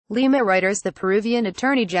LIMA Reuters The Peruvian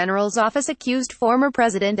Attorney General's office accused former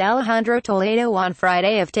President Alejandro Toledo on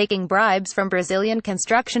Friday of taking bribes from Brazilian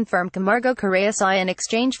construction firm Camargo Correa SA in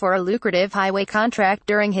exchange for a lucrative highway contract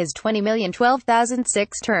during his 20,012,006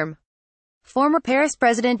 term. Former Perus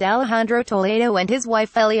President Alejandro Toledo and his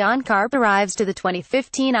wife Eliane Karp arrives to the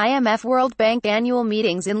 2015 IMFWorld Bank Annual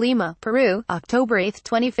Meetings in Lima, Peru, October 8,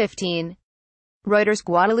 2015.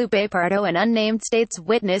 REUTERSGuadalupe Pardo An, unnamed state's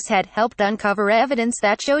witness, had helped uncover evidence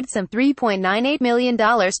that showed some $3.98 million,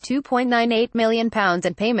 £2.98 million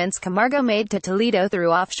in payments Camargo made to Toledo through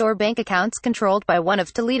offshore bank accounts controlled by one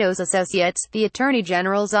of Toledo's associates, the Attorney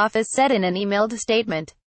General's office said in an emailed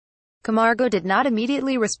statement. Camargo did not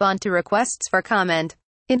immediately respond to requests for comment.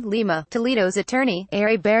 In Lima, Toledo's attorney,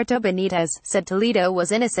 Heriberto Benitez, said Toledo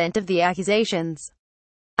was innocent of the accusations.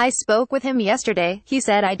 "I spoke with him yesterday. He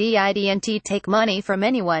said I didn't take money from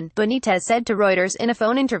anyone," Benitez said to Reuters in a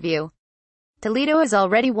phone interview. Toledo is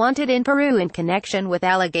already wanted in Peru in connection with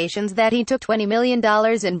allegations that he took $20 million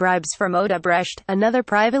in bribes from Odebrecht, another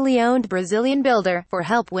privately owned Brazilian builder, for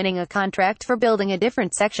help winning a contract for building a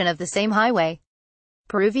different section of the same highway.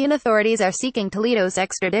 Peruvian authorities are seeking Toledo's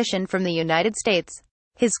extradition from the United States.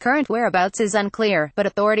 His current whereabouts is unclear, but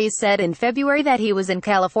authorities said in February that he was in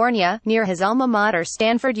California, near his alma mater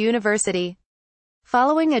Stanford University.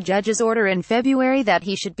 Following a judge's order in February that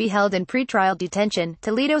he should be held in pretrial detention,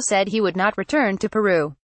 Toledo said he would not return to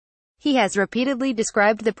Peru. He has repeatedly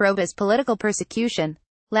described the probe as political persecution.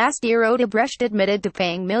 Last year Odebrecht admitted to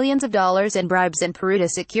paying millions of dollars in bribes in Peru to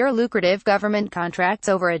secure lucrative government contracts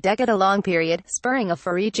over a decade-long period, spurring a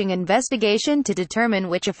far-reaching investigation to determine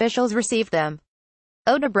which officials received them.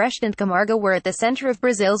 Odebrecht and Camargo were at the center of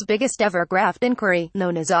Brazil's biggest-ever graft inquiry,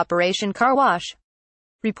 known as Operation Car Wash.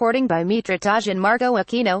 Reporting by Mitra Taj and Marco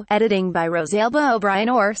Aquino, editing by Rosalba O'Brien.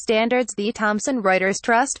 Or Standards The Thomson Reuters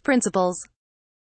Trust Principles.